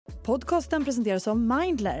Podcasten presenteras av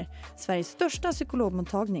Mindre, Sveriges största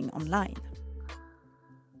psykologmottagning online.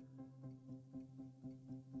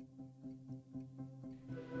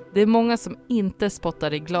 Det är många som inte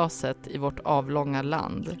spottar i glaset i vårt avlånga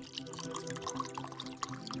land.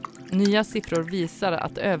 Nya siffror visar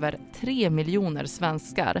att över 3 miljoner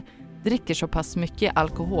svenskar dricker så pass mycket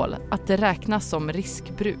alkohol att det räknas som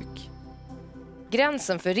riskbruk.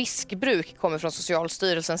 Gränsen för riskbruk kommer från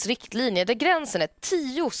Socialstyrelsens riktlinjer där gränsen är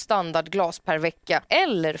 10 standardglas per vecka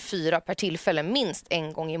eller 4 per tillfälle minst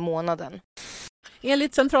en gång i månaden.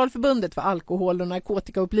 Enligt Centralförbundet för alkohol- och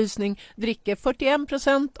narkotikaupplysning dricker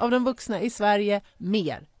 41% av de vuxna i Sverige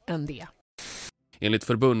mer än det. Enligt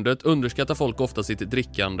förbundet underskattar folk ofta sitt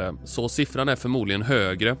drickande, så siffran är förmodligen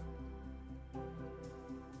högre.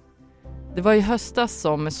 Det var i höstas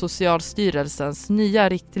som Socialstyrelsens nya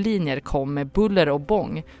riktlinjer kom med buller och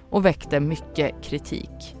bång och väckte mycket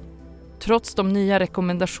kritik. Trots de nya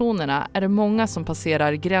rekommendationerna är det många som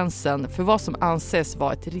passerar gränsen för vad som anses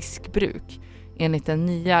vara ett riskbruk, enligt den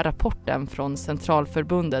nya rapporten från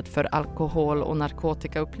Centralförbundet för alkohol- och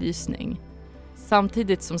narkotikaupplysning.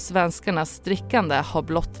 Samtidigt som svenskarnas drickande har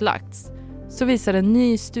blottlagts så visar en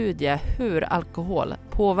ny studie hur alkohol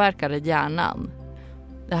påverkar hjärnan.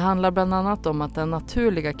 Det handlar bland annat om att den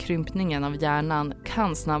naturliga krympningen av hjärnan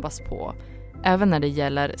kan snabbas på, även när det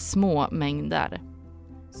gäller små mängder.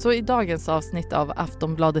 Så i dagens avsnitt av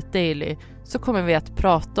Aftonbladet Daily så kommer vi att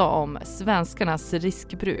prata om svenskarnas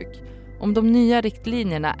riskbruk, om de nya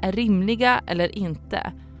riktlinjerna är rimliga eller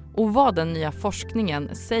inte och vad den nya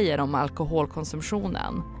forskningen säger om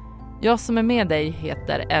alkoholkonsumtionen. Jag som är med dig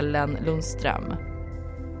heter Ellen Lundström.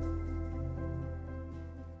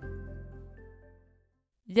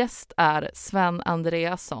 Gäst är Sven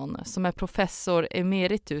Andréasson som är professor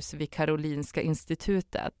emeritus vid Karolinska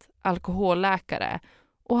institutet, alkoholläkare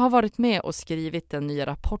och har varit med och skrivit den nya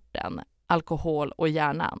rapporten Alkohol och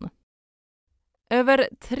hjärnan. Över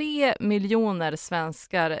 3 miljoner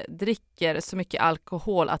svenskar dricker så mycket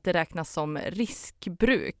alkohol att det räknas som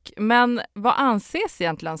riskbruk. Men vad anses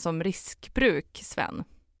egentligen som riskbruk, Sven?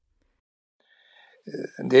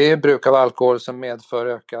 Det är bruk av alkohol som medför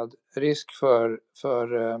ökad risk för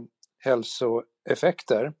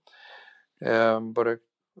hälsoeffekter, både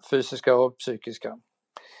fysiska och psykiska.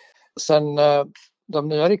 Sen de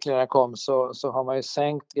nya riktlinjerna kom så har man ju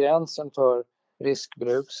sänkt gränsen för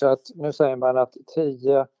riskbruk, så att nu säger man att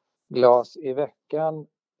 10 glas i veckan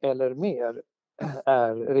eller mer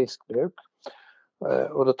är riskbruk.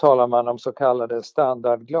 Och då talar man om så kallade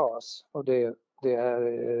standardglas, och det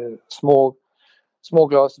är små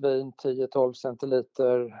glas vin, 10-12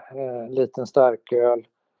 centiliter, liten starköl,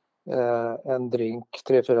 en drink,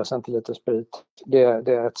 3-4 centiliter sprit. Det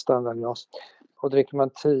är ett standardglas. Och dricker man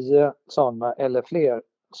 10 sådana eller fler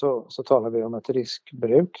så talar vi om ett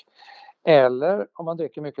riskbruk. Eller om man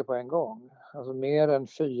dricker mycket på en gång, alltså mer än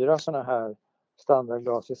 4 sådana här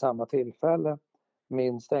standardglas i samma tillfälle,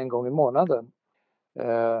 minst en gång i månaden.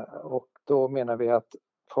 Och då menar vi att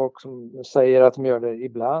folk som säger att de gör det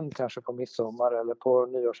ibland, kanske på midsommar eller på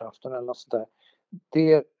nyårsafton eller något sånt där,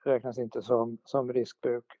 det räknas inte som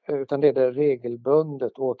riskbruk, utan det är det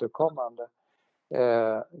regelbundet återkommande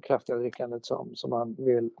kraftiga drickandet som man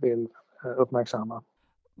vill uppmärksamma.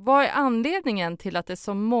 Vad är anledningen till att det är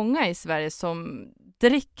så många i Sverige som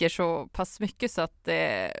dricker så pass mycket så att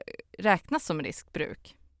det räknas som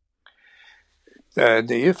riskbruk?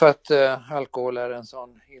 Det är ju för att alkohol är en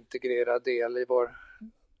sån integrerad del i vår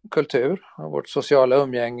kultur och vårt sociala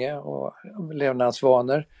umgänge och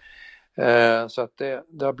levnadsvanor. Så att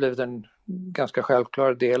det har blivit en ganska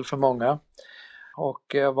självklar del för många.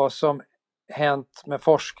 Och vad som hänt med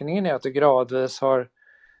forskningen är att det gradvis har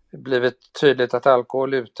blivit tydligt att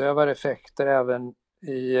alkohol utövar effekter även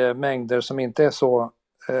i mängder som inte är så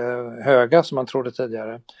höga som man trodde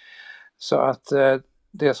tidigare. Så att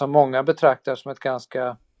det som många betraktar som ett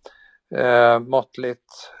ganska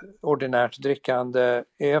måttligt ordinärt drickande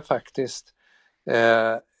är faktiskt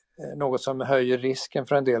något som höjer risken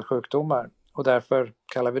för en del sjukdomar, och därför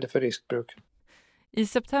kallar vi det för riskbruk. I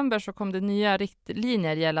september så kom det nya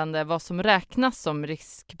riktlinjer gällande vad som räknas som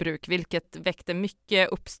riskbruk, vilket väckte mycket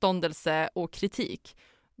uppståndelse och kritik.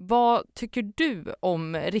 Vad tycker du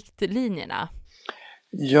om riktlinjerna?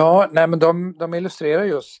 Ja, men de illustrerar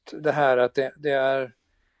just det här att det är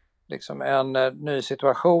liksom en ny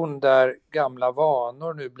situation där gamla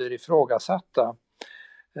vanor nu blir ifrågasatta.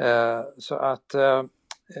 Så att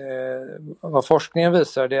vad forskningen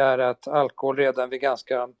visar, det är att alkohol redan vid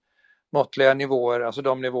ganska måttliga nivåer, alltså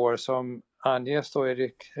de nivåer som anges då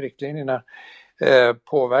i riktlinjerna,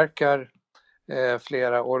 påverkar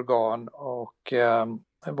flera organ och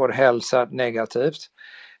vår hälsa negativt.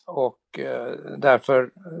 och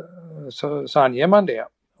därför så anger man det.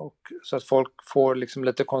 Och så att folk får liksom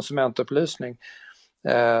lite konsumentupplysning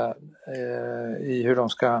i hur de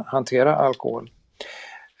ska hantera alkohol.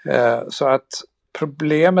 Så att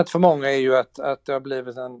problemet för många är ju att det har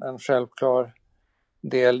blivit en självklar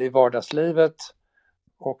del i vardagslivet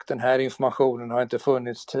och den här informationen har inte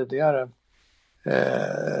funnits tidigare.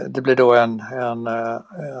 Det blir då en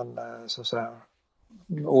så att säga,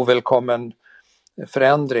 ovälkommen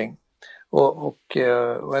förändring. Och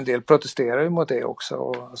en del protesterar ju mot det också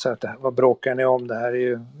och säger att vad bråkar ni om, det här är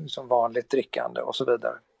ju som vanligt drickande och så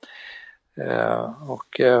vidare.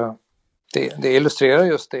 Det illustrerar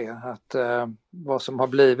just det att vad som har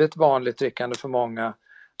blivit vanligt drickande för många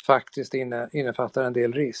faktiskt innefattar en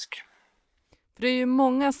del risk. Det är ju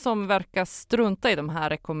många som verkar strunta i de här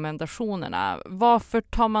rekommendationerna. Varför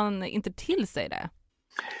tar man inte till sig det?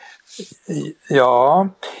 Ja,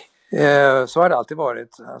 så har det alltid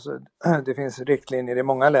varit. Alltså, det finns riktlinjer i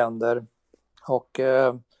många länder och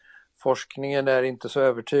forskningen är inte så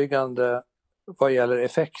övertygande vad gäller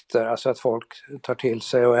effekter, alltså att folk tar till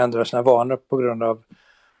sig och ändrar sina vanor på grund av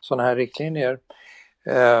sådana här riktlinjer.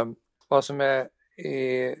 Vad som är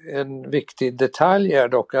en viktig detalj är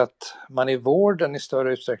dock att man i vården i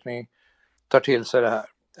större utsträckning tar till sig det här.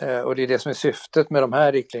 Och det är det som är syftet med de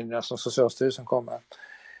här riktlinjerna som Socialstyrelsen kommer.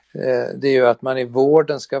 Det är ju att man i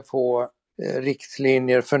vården ska få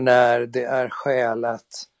riktlinjer för när det är skäl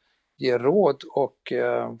att ge råd och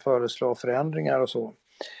föreslå förändringar och så.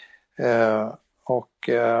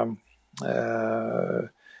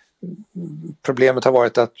 Problemet har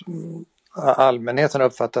varit att allmänheten har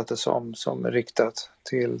uppfattat det som riktat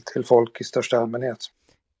till folk i största allmänhet.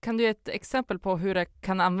 Kan du ge ett exempel på hur det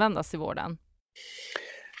kan användas i vården?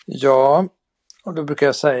 Ja, och då brukar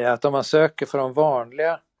jag säga att om man söker för de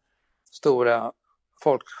vanliga stora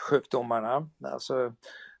folksjukdomarna, alltså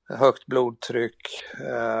högt blodtryck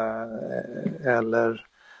eller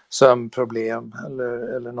sömnproblem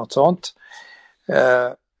eller något sånt,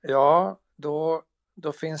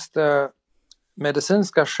 då finns det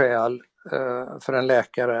medicinska skäl för en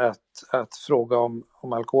läkare att fråga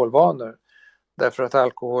om alkoholvanor. Därför att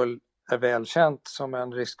alkohol är välkänt som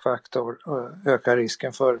en riskfaktor och ökar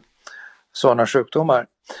risken för sådana sjukdomar.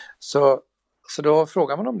 Så då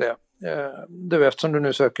frågar man om det. Eftersom du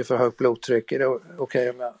nu söker för högt blodtryck, är det okej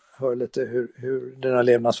om jag hör lite hur dina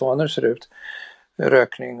levnadsvanor ser ut?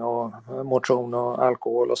 Rökning och motion och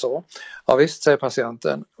alkohol och så. Ja visst, säger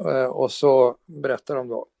patienten. Och så berättar de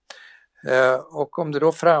då. Och om det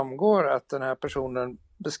då framgår att den här personen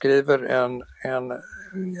beskriver en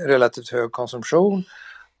relativt hög konsumtion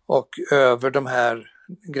och över de här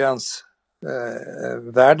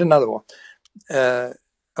gränsvärdena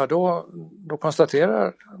då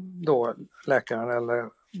konstaterar då läkaren eller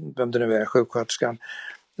vem det nu är, sjuksköterskan,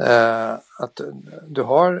 att du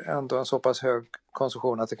har ändå en så pass hög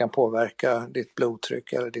konsumtion att det kan påverka ditt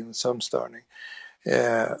blodtryck eller din sömnstörning.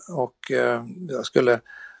 Jag skulle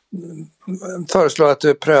föreslå att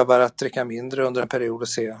du prövar att dricka mindre under en period och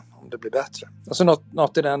se om det blir bättre. Alltså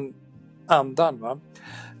något i den andan, va?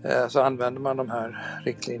 Så använder man de här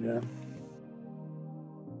riktlinjerna.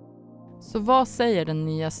 Så vad säger den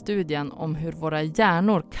nya studien om hur våra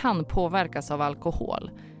hjärnor kan påverkas av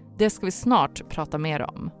alkohol? Det ska vi snart prata mer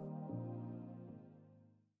om.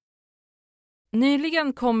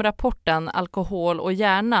 Nyligen kom rapporten Alkohol och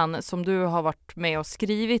hjärnan som du har varit med och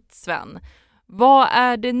skrivit, Sven. Vad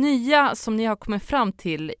är det nya som ni har kommit fram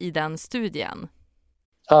till i den studien?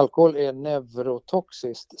 Alkohol är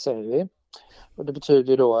neurotoxiskt, säger vi. Och det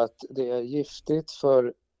betyder då att det är giftigt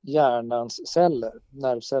för hjärnans celler,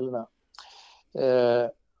 nervcellerna,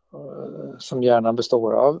 som hjärnan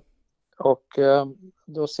består av. Och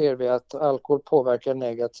då ser vi att alkohol påverkar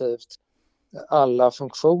negativt alla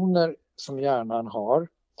funktioner som hjärnan har.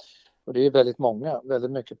 Och det är väldigt många.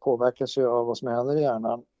 Väldigt mycket påverkas ju av vad som händer i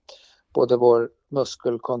hjärnan. Både vår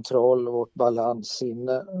muskelkontroll, vårt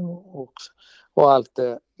balanssinne och allt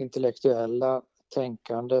det intellektuella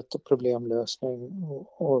tänkandet och problemlösning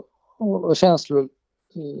och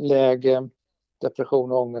känsloläge,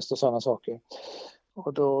 depression och ångest och sådana saker.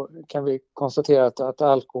 Och då kan vi konstatera att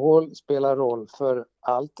alkohol spelar roll för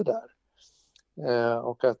allt det där.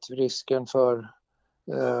 Och att risken för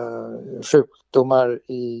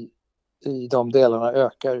sjukdomar i de delarna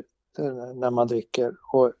ökar när man dricker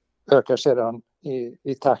och ökar sedan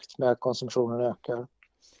i takt med att konsumtionen ökar.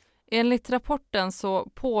 Enligt rapporten så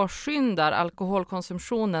påskyndar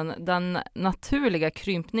alkoholkonsumtionen den naturliga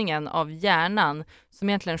krympningen av hjärnan som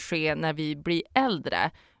egentligen sker när vi blir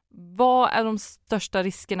äldre. Vad är de största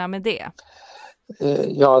riskerna med det?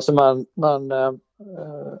 Ja, alltså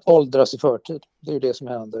åldras i förtid. Det är ju det som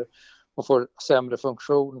händer. Och får sämre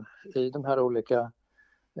funktion i de här olika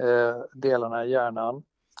delarna i hjärnan.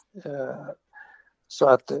 Så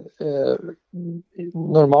att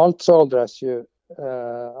normalt så åldras ju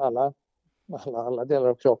alla delar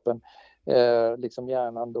av kroppen, liksom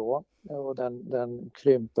hjärnan då, och den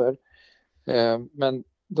krymper. Men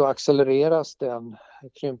då accelereras den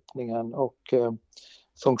krympningen och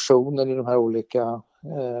funktionen i de här olika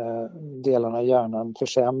delarna i hjärnan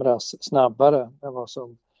försämras snabbare än vad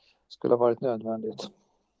som skulle ha varit nödvändigt.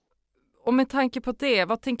 Och med tanke på det,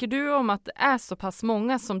 vad tänker du om att det är så pass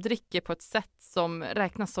många som dricker på ett sätt som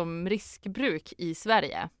räknas som riskbruk i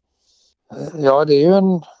Sverige? Ja, det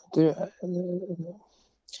är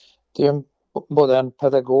ju både en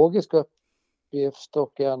pedagogisk uppgift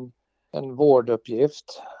och en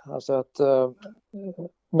vårduppgift. Alltså att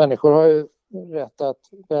människor har ju rätt att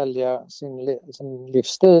välja sin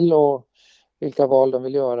livsstil och vilka val de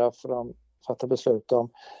vill göra för att fatta beslut om.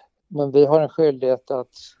 Men vi har en skyldighet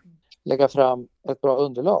att lägga fram ett bra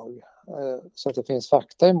underlag så att det finns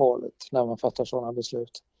fakta i målet när man fattar sådana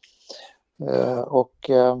beslut. Och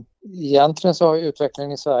egentligen så har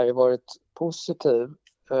utvecklingen i Sverige varit positiv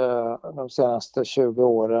de senaste 20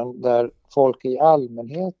 åren, där folk i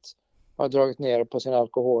allmänhet har dragit ner på sin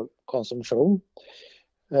alkoholkonsumtion.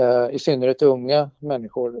 I synnerhet unga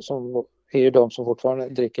människor som är ju de som fortfarande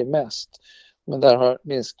dricker mest. Men där har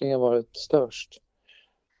minskningen varit störst,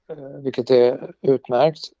 vilket är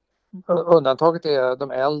utmärkt. Undantaget är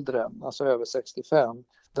de äldre, alltså över 65,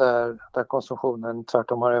 där konsumtionen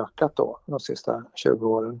tvärtom har ökat då de sista 20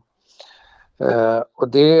 åren. Och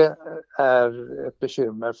det är ett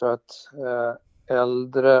bekymmer för att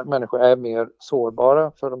äldre människor är mer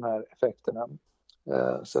sårbara för de här effekterna.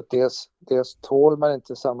 Så att dels tål man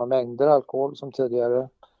inte samma mängder alkohol som tidigare,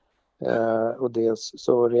 och dels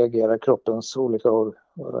så reagerar kroppens olika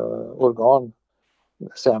organ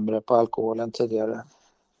sämre på alkohol än tidigare.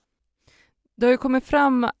 Det har ju kommit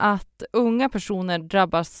fram att unga personer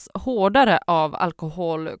drabbas hårdare av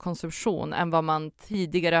alkoholkonsumtion än vad man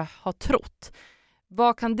tidigare har trott.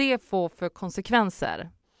 Vad kan det få för konsekvenser?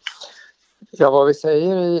 Ja, vad vi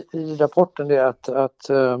säger i rapporten är att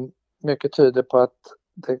mycket tyder på att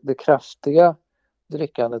det kraftiga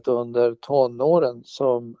drickandet under tonåren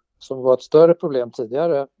som var ett större problem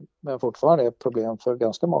tidigare, men fortfarande är ett problem för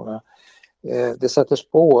ganska många, det sätter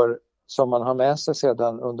spår som man har med sig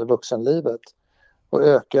sedan under vuxenlivet och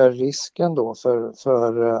ökar risken då för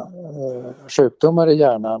sjukdomar i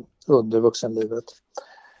hjärnan under vuxenlivet.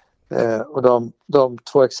 Och de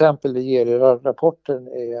två exempel vi ger i rapporten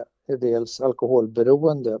är dels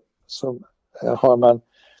alkoholberoende, som har man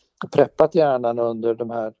preppat hjärnan under de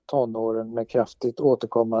här tonåren med kraftigt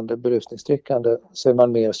återkommande berusningsdrickande, så är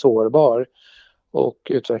man mer sårbar och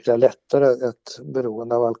utvecklar lättare ett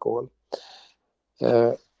beroende av alkohol.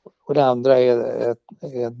 Och det andra är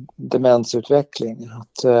demensutveckling.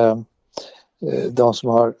 Att de som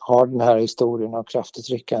har den här historien av kraftigt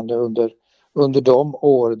drickande under de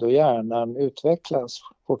år då hjärnan utvecklas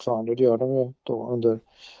fortfarande, det gör de ju då under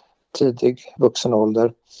tidig vuxen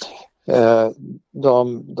ålder,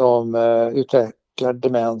 de utvecklar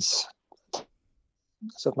demens,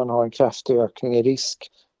 så att man har en kraftig ökning i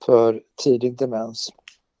risk för tidig demens,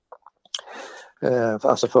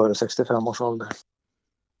 alltså före 65 års ålder.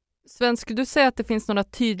 Sven, skulle du säga att det finns några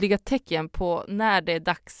tydliga tecken på när det är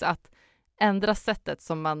dags att ändra sättet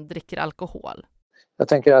som man dricker alkohol? Jag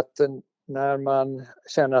tänker att när man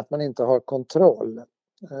känner att man inte har kontroll,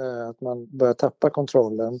 att man börjar tappa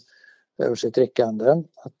kontrollen över sitt drickande,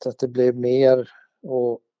 att det blir mer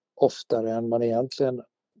och oftare än man egentligen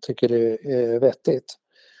tycker det är vettigt,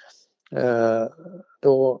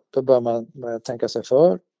 då bör man börja tänka sig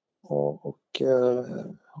för och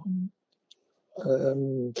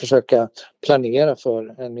försöka planera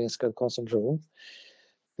för en minskad konsumtion.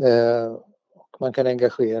 Och man kan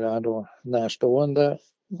engagera då närstående,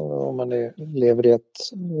 om man lever i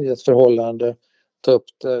ett förhållande, ta upp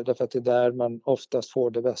det, därför att det är där man oftast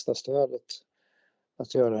får det bästa stödet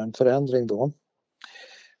att göra en förändring då.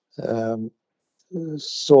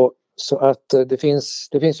 Så att det finns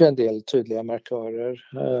ju en del tydliga markörer.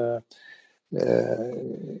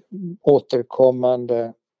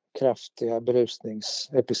 Återkommande kraftiga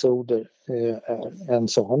berusningsepisoder är en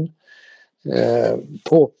sån.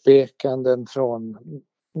 Påpekanden från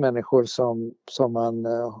människor som man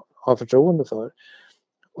har förtroende för,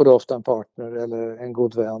 och då ofta en partner eller en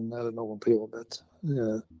god vän eller någon på jobbet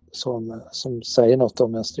som säger något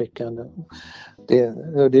om ens drickande. Det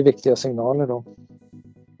är viktiga signaler då.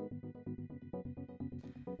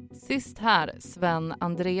 Sist här Sven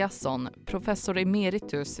Andréasson, professor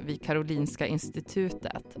emeritus vid Karolinska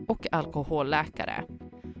institutet och alkoholläkare.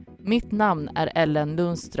 Mitt namn är Ellen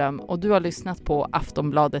Lundström och du har lyssnat på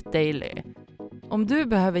Aftonbladet Daily. Om du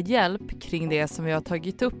behöver hjälp kring det som vi har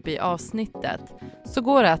tagit upp i avsnittet så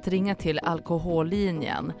går det att ringa till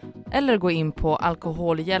alkohollinjen eller gå in på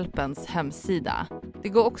Alkoholhjälpens hemsida. Det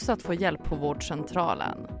går också att få hjälp på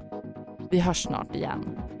vårdcentralen. Vi hörs snart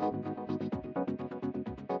igen.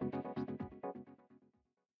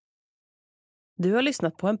 Du har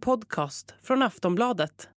lyssnat på en podcast från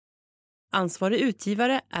Aftonbladet. Ansvarig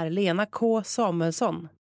utgivare är Lena K. Samuelsson.